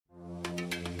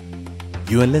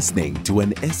You are listening to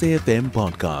an SAFM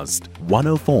podcast,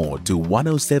 104 to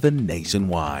 107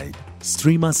 nationwide.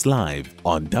 Stream us live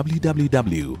on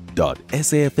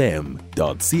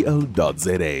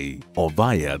www.safm.co.za or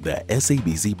via the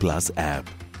SABC Plus app.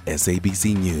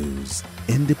 SABC News,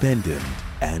 independent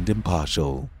and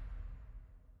impartial.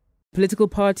 Political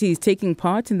parties taking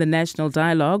part in the national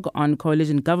dialogue on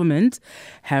coalition government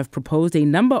have proposed a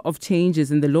number of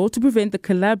changes in the law to prevent the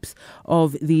collapse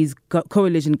of these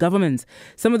coalition governments.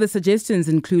 Some of the suggestions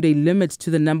include a limit to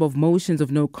the number of motions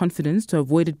of no confidence to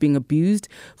avoid it being abused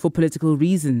for political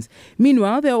reasons.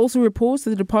 Meanwhile, there are also reports that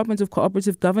the Department of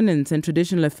Cooperative Governance and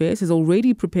Traditional Affairs has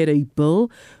already prepared a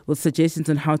bill with suggestions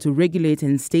on how to regulate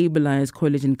and stabilise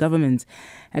coalition governments.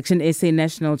 ActionSA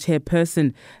National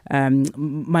Chairperson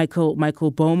Michael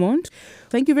Beaumont,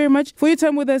 thank you very much for your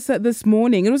time with us this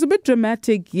morning. It was a bit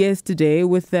dramatic yesterday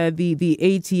with the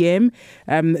ATM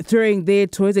throwing their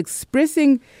toys,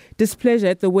 expressing displeasure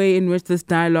at the way in which this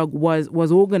dialogue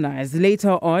was organised.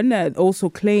 Later on, also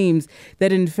claims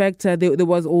that in fact there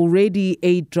was already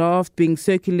a draft being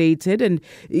circulated and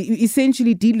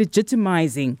essentially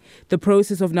delegitimizing the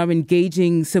process of now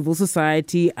engaging civil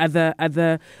society,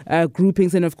 other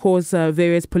groupings, and of course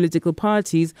various political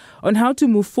parties on how to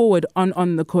move forward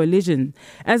on the coalition.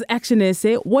 As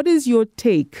ActionSA, what is your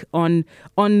take on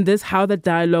this, how the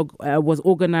dialogue was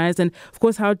organised, and of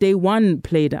course how day one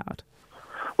played out?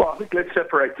 Well, I think let's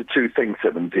separate the two things,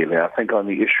 Sebenzile. I think on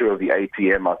the issue of the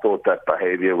ATM, I thought that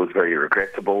behaviour was very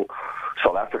regrettable.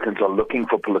 South Africans are looking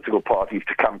for political parties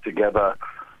to come together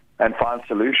and find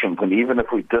solutions. And even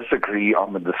if we disagree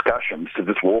on the discussions, to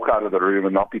just walk out of the room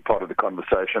and not be part of the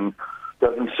conversation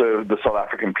doesn't serve the South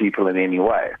African people in any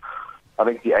way. I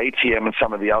think the ATM and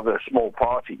some of the other small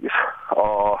parties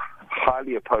are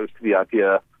highly opposed to the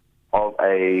idea of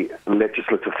a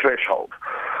legislative threshold.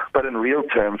 But in real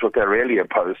terms, what they're really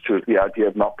opposed to is the idea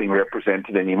of not being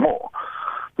represented anymore.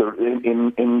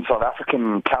 In South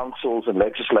African councils and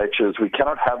legislatures, we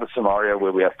cannot have a scenario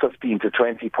where we have 15 to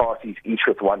 20 parties, each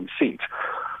with one seat.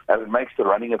 And it makes the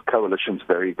running of coalitions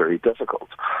very, very difficult.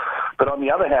 But on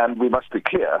the other hand, we must be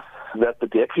clear that the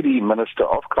Deputy Minister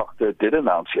of Clockter did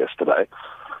announce yesterday,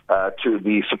 to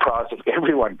the surprise of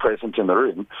everyone present in the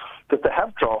room, that they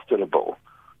have drafted a bill.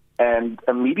 And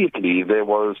immediately there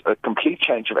was a complete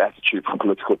change of attitude from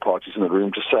political parties in the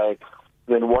room to say,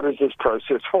 then what is this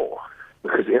process for?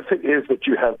 Because if it is that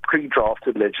you have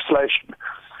pre-drafted legislation,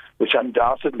 which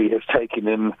undoubtedly has taken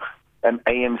in an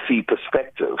ANC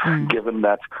perspective, given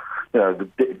that the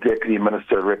Deputy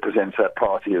Minister represents that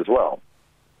party as well,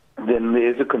 then there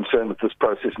is a concern that this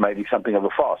process may be something of a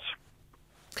farce.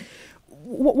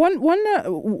 One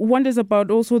wonders about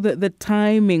also the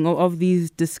timing of these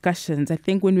discussions. I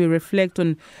think when we reflect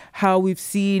on how we've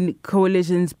seen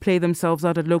coalitions play themselves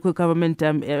out at local government,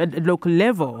 at local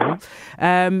level,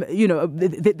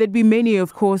 there'd be many,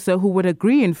 of course, who would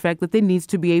agree, in fact, that there needs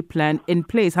to be a plan in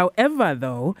place. However,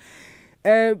 though,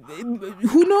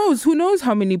 who knows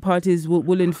how many parties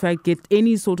will in fact get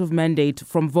any sort of mandate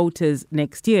from voters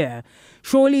next year.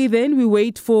 Surely then we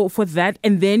wait for that,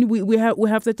 and then we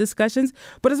have the discussions.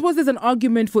 But I suppose there's an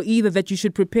argument for either that you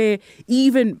should prepare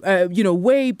even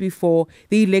way before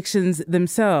the elections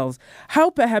themselves.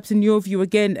 How perhaps in your view,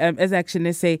 again, as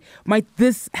ActionSA, might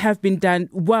this have been done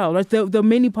well? Right? There are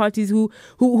many parties who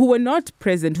were not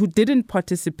present, who didn't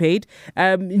participate,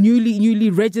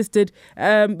 newly registered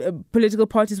political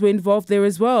parties were involved there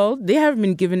as well. They haven't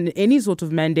been given any sort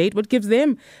of mandate. What gives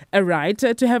them a right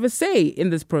to have a say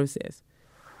in this process?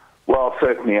 Well,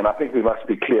 certainly, and I think we must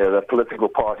be clear that political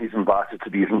parties invited to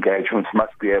these engagements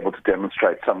must be able to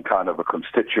demonstrate some kind of a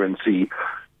constituency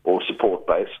or support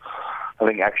base. I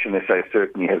think ActionSA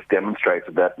certainly has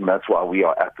demonstrated that, and that's why we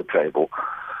are at the table.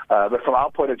 But from our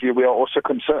point of view, we are also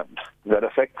concerned that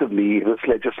effectively this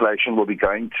legislation will be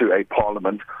going to a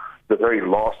parliament, the very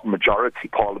last majority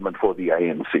parliament for the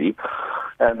ANC,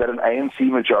 and that an ANC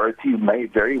majority may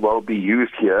very well be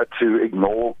used here to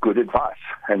ignore good advice.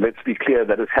 And let's be clear,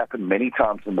 that has happened many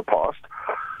times in the past,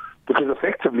 because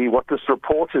effectively what this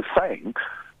report is saying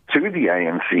to the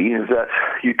ANC is that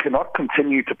you cannot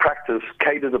continue to practice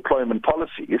cadre deployment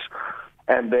policies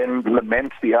and then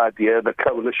lament the idea that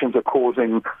coalitions are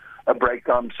causing a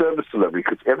breakdown in service delivery,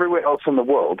 because everywhere else in the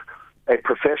world, a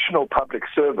professional public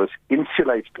service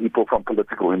insulates people from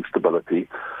political instability,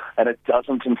 and it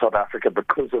doesn't in South Africa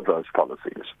because of those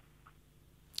policies.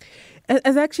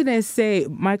 As ActionSA,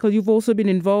 Michael, you've also been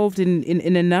involved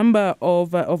in a number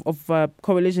of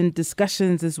coalition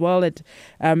discussions as well at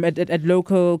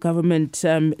local government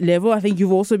level. I think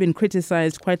you've also been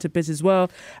criticised quite a bit as well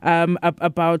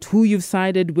about who you've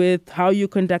sided with, how you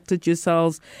conducted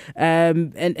yourselves,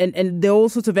 and there are all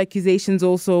sorts of accusations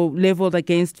also levelled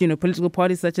against political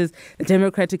parties such as the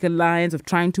Democratic Alliance of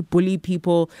trying to bully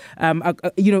people,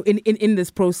 in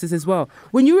this process as well.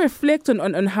 When you reflect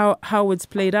on how it's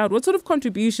played out, what sort of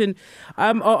contribution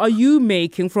are you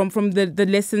making from the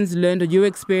lessons learned or your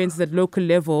experiences at local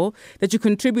level that you're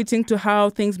contributing to how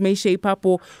things may shape up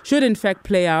or should in fact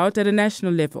play out at a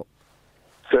national level?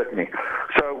 Certainly.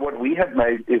 So what we have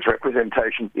made is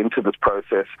representations into this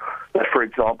process that, for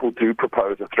example, do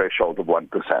propose a threshold of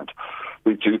 1%.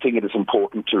 We do think it is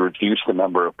important to reduce the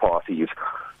number of parties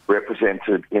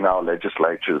represented in our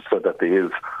legislatures so that there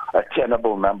is a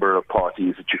tenable number of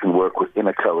parties that you can work with in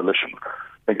a coalition.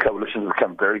 And coalitions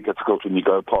become very difficult when you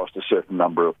go past a certain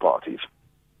number of parties.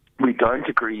 We don't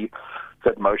agree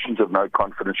that motions of no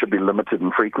confidence should be limited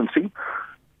in frequency,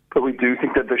 but we do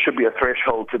think that there should be a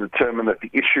threshold to determine that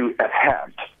the issue at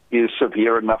hand is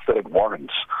severe enough that it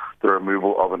warrants the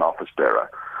removal of an office bearer.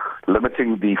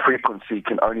 Limiting the frequency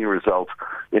can only result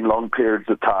in long periods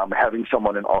of time having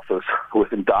someone in office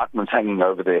with indictments hanging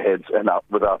over their heads and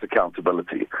without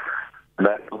accountability. And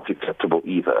that's not acceptable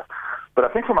either. But I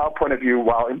think from our point of view,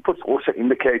 while inputs also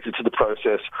indicated to the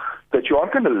process that you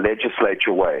aren't going to legislate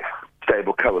your way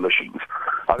stable coalitions,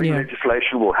 I think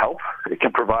legislation will help. It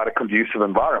can provide a conducive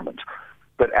environment.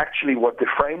 But actually what the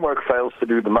framework fails to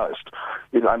do the most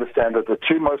is understand that the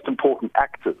two most important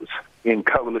actors in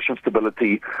coalition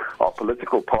stability are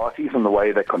political parties and the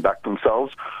way they conduct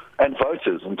themselves, and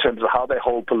voters in terms of how they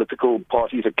hold political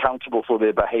parties accountable for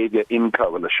their behavior in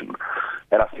coalition.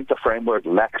 And I think the framework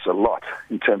lacks a lot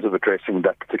in terms of addressing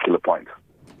that particular point.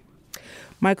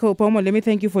 Michael Pomo, let me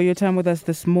thank you for your time with us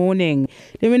this morning.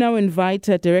 Let me now invite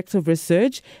Director of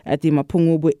Research at the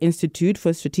Mapungubwe Institute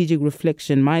for Strategic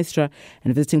Reflection, Mistra,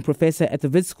 and visiting professor at the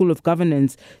Wits School of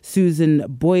Governance, Susan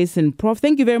Booysen. Prof,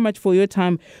 thank you very much for your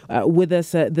time with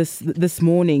us this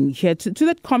morning. Here to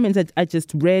that comment that I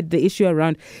just read, the issue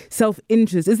around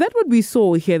self-interest. Is that what we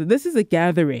saw here? This is a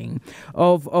gathering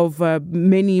of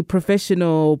many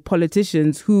professional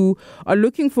politicians who are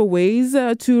looking for ways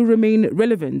to remain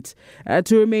relevant,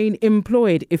 to remain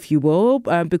employed, if you will,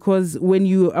 because when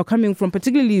you are coming from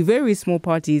particularly very small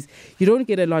parties, you don't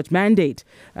get a large mandate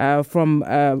from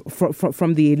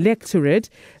the electorate.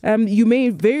 You may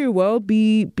very well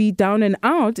be down and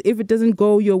out if it doesn't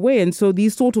go your way. And so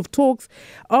these sort of talks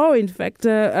are, in fact,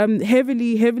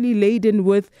 heavily laden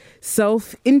with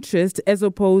self-interest as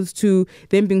opposed to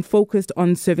them being focused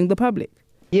on serving the public.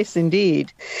 Yes,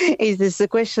 indeed. It is a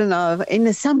question of,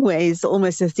 in some ways,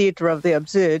 almost a theatre of the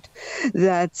absurd,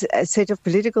 that a set of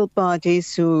political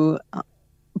parties who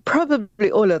probably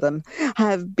all of them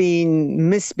have been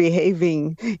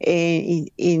misbehaving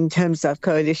in terms of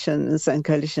coalitions and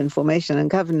coalition formation and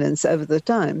governance over the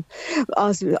time,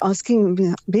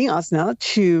 being asked now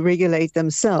to regulate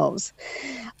themselves.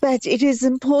 But it is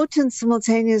important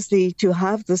simultaneously to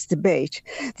have this debate.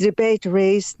 The debate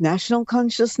raised national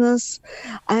consciousness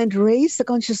and raised the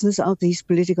consciousness of these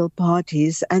political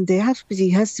parties. And there has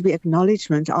to be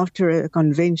acknowledgement after a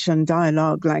convention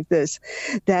dialogue like this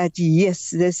that, yes,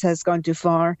 this has gone too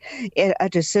far.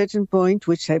 At a certain point,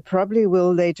 which I probably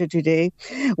will later today,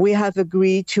 we have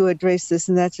agreed to address this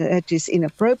and that it is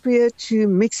inappropriate to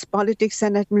mix politics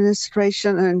and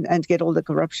administration and get all the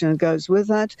corruption that goes with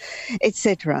that,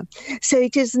 etc. So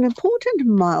it is an important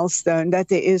milestone that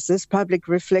there is this public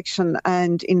reflection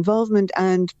and involvement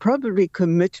and probably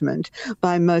commitment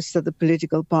by most of the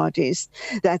political parties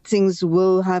that things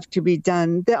will have to be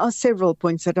done. There are several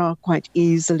points that are quite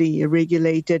easily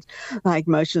regulated, like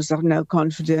motions of no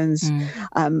confidence.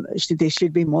 There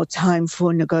should be more time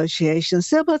for negotiations.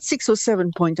 There are about 6 or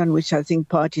 7 points on which I think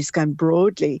parties can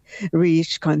broadly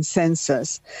reach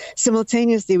consensus.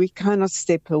 Simultaneously, we cannot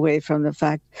step away from the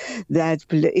fact that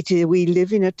we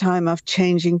live in a time of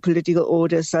changing political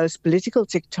orders. Those political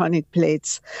tectonic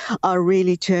plates are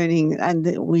really turning,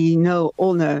 and we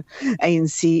all know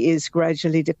ANC is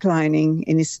gradually declining,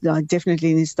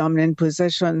 definitely in its dominant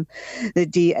position. The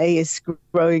DA is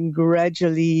growing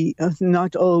gradually,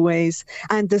 not always,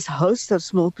 and this host of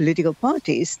small political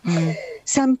parties,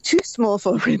 some too small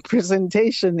for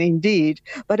representation indeed,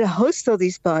 but a host of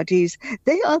these parties,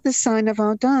 they are the sign of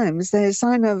our times. They're a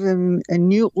sign of a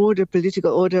new order, political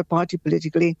political order, party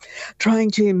politically,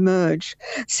 trying to emerge.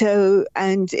 So,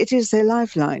 and it is their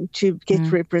lifeline to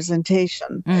get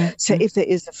representation. So if there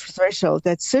is a threshold,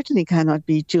 that certainly cannot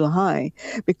be too high,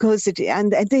 because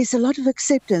and there's a lot of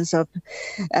acceptance of,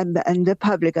 and the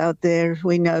public out there,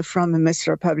 we know from a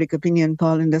Mistra public opinion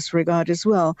poll in this regard as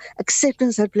well,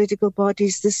 acceptance that political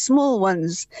parties, the small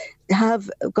ones,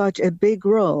 have got a big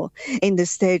role in the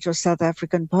stage of South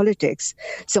African politics.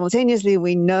 Simultaneously,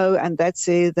 we know, and that's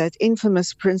that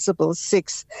infamous Principle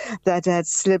 6 that had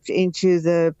slipped into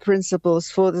the principles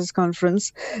for this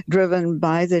conference, driven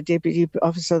by the Deputy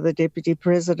Officer, the Deputy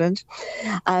President,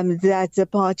 that the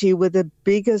party with the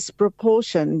biggest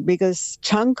proportion, biggest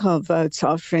chunk of votes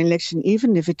after an election,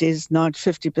 even if it is not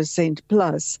 50%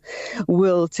 plus,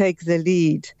 will take the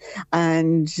lead.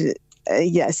 And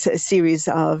yes, a series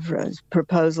of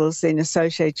proposals then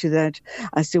associated to that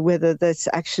as to whether this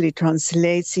actually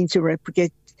translates into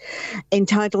get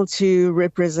entitled to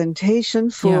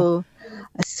representation for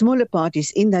smaller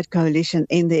parties in that coalition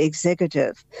in the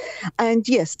executive. And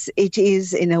yes, it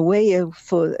is in a way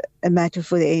a matter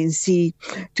for the ANC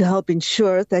to help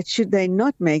ensure that should they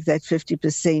not make that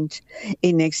 50%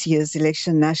 in next year's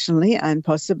election nationally and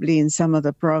possibly in some of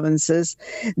the provinces,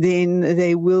 then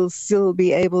they will still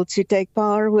be able to take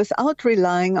power without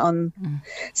relying on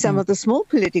some of the small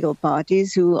political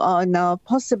parties who are now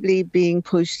possibly being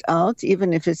pushed out,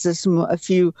 even if it's a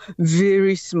few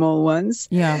very small ones,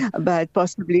 but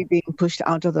possibly being pushed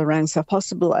out of the ranks of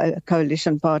possible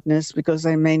coalition partners because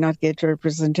they may not get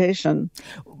representation.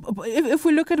 If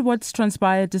we look at what's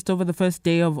transpired just over the first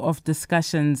day of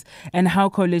discussions and how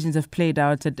coalitions have played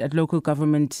out at local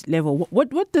government level,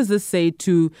 what does this say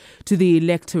to the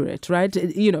electorate, right?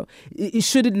 You know,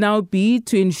 should it now be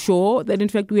to ensure that, in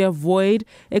fact, we avoid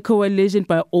a coalition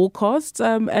by all costs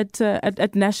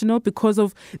at national because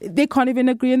of they can't even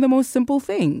agree on the most simple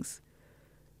things?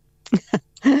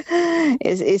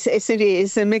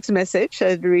 It's a mixed message.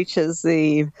 It reaches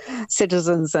the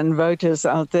citizens and voters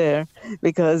out there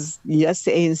because, yes,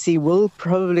 the ANC will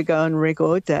probably go on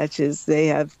record that is they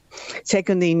have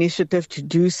taken the initiative to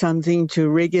do something to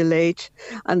regulate,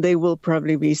 and there will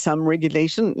probably be some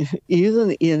regulation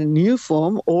either in a new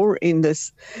form or in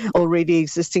this already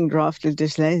existing draft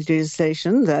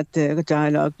legislation that the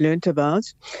dialogue learnt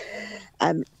about.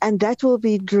 And that will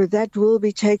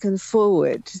be taken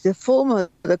forward. The form of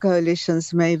the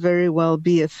coalitions may very well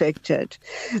be affected,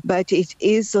 but it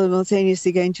is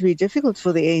simultaneously going to be difficult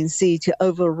for the ANC to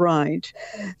override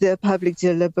the public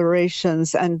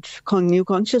deliberations and new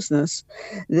consciousness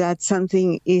that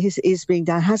something is being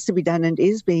done, has to be done, and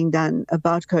is being done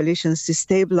about coalitions to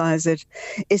stabilise it,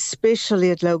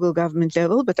 especially at local government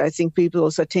level. But I think people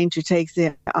also tend to take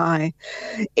their eye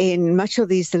in much of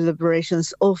these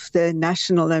deliberations off the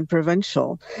national and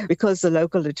provincial, because the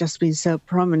local have just been so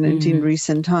prominent in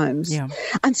recent times. Yeah.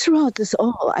 And throughout this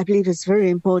all, I believe it's very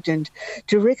important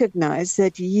to recognize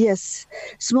that, yes,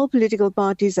 small political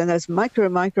parties and those micro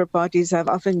parties have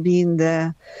often been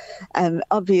the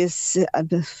obvious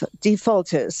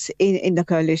defaulters in the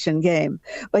coalition game.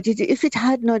 But if it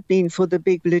had not been for the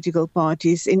big political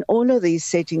parties in all of these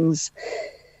settings,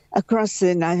 across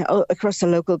the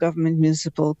local government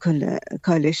municipal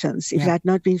coalitions. If it had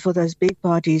not been for those big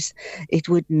parties, it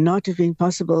would not have been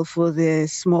possible for the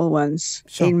small ones,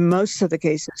 in most of the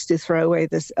cases, to throw away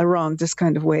this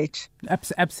kind of weight.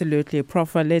 Absolutely.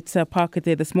 Prof, let's park it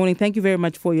there this morning. Thank you very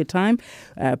much for your time.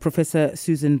 Professor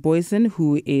Susan Booysen,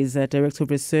 who is Director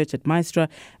of Research at Mistra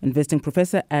and Visiting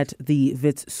Professor at the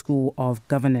Wits School of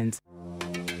Governance.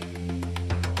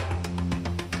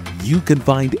 You can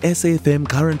find SAFM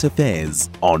Current Affairs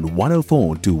on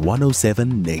 104 to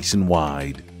 107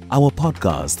 nationwide. Our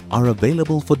podcasts are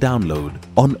available for download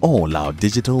on all our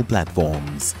digital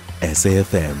platforms.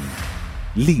 SAFM,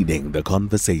 leading the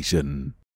conversation.